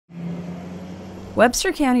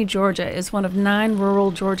Webster County, Georgia is one of 9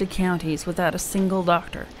 rural Georgia counties without a single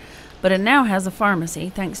doctor, but it now has a pharmacy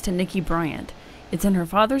thanks to Nikki Bryant. It's in her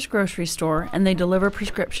father's grocery store, and they deliver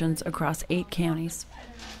prescriptions across 8 counties.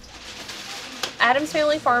 Adams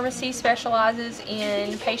Family Pharmacy specializes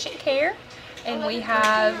in patient care, and we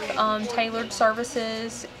have tailored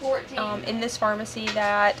services in this pharmacy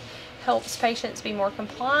that helps patients be more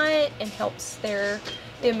compliant and helps them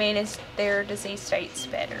manage their disease states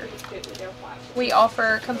better. We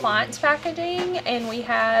offer compliance packaging, and we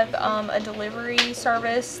have a delivery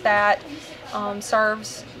service that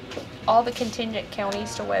serves all the contingent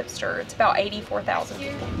counties to Webster. It's about 84,000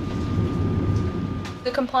 people. The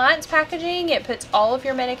compliance packaging, it puts all of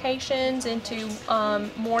your medications into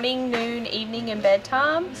morning, noon, evening, and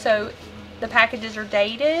bedtime. So the packages are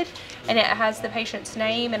dated, and it has the patient's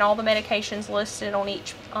name and all the medications listed on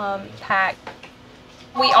each pack.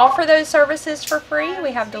 We offer those services for free.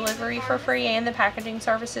 We have delivery for free and the packaging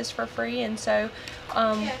services for free, and so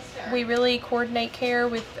we really coordinate care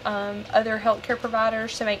with other healthcare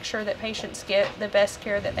providers to make sure that patients get the best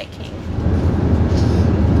care that they can.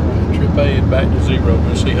 Trip A is back to 0.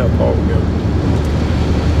 We'll see how far we go.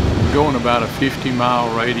 We're going about a 50-mile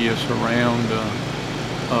radius around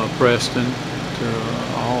Preston to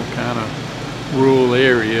all kind of rural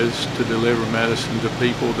areas to deliver medicine to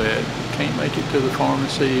people that can't make it to the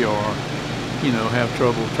pharmacy or, have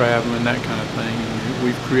trouble traveling, that kind of thing. And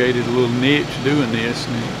we've created a little niche doing this,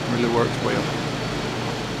 and it really works well.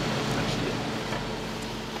 That's it.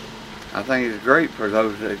 I think it's great for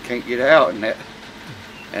those that can't get out, and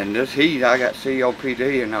this heat, I got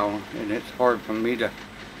COPD and all, and it's hard for me to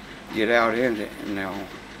get out in it,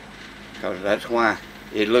 because that's why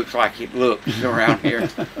it looks like it looks around here.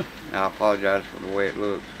 I apologize for the way it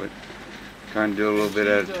looks, but trying to do a little bit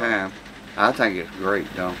at a time. I think it's great,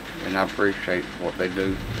 though, and I appreciate what they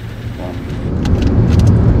do for me.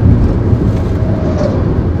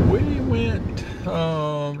 We went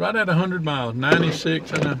right at 100 miles,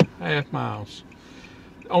 96 and a half miles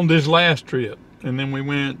on this last trip. And then we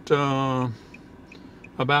went about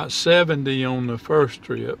 70 on the first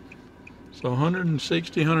trip. So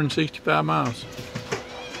 160, 165 miles.